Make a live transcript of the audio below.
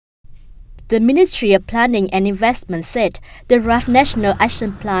The Ministry of Planning and Investment said the draft National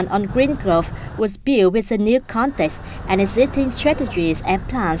Action Plan on Green Growth was built with a new context and existing strategies and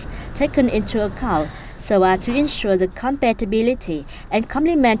plans taken into account so as to ensure the compatibility and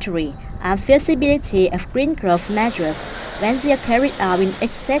complementary and feasibility of green growth measures when they are carried out in each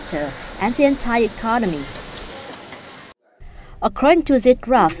sector and the entire economy. According to this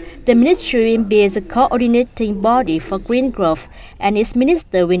draft, the ministry will be the coordinating body for green growth, and its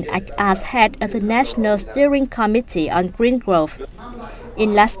minister will act as head of the National Steering Committee on Green Growth.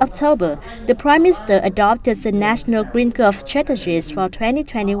 In last October, the Prime Minister adopted the National Green Growth Strategies for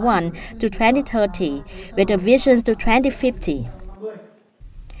 2021 to 2030, with a vision to 2050.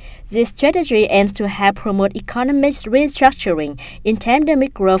 This strategy aims to help promote economic restructuring in tandem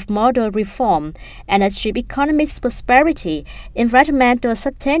with growth model reform and achieve economic prosperity, environmental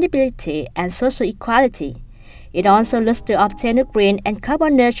sustainability, and social equality. It also looks to obtain a green and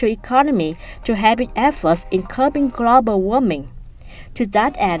carbon-neutral economy to help its efforts in curbing global warming. To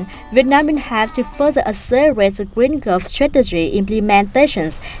that end, Vietnam will have to further accelerate the green growth strategy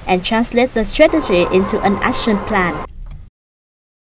implementations and translate the strategy into an action plan.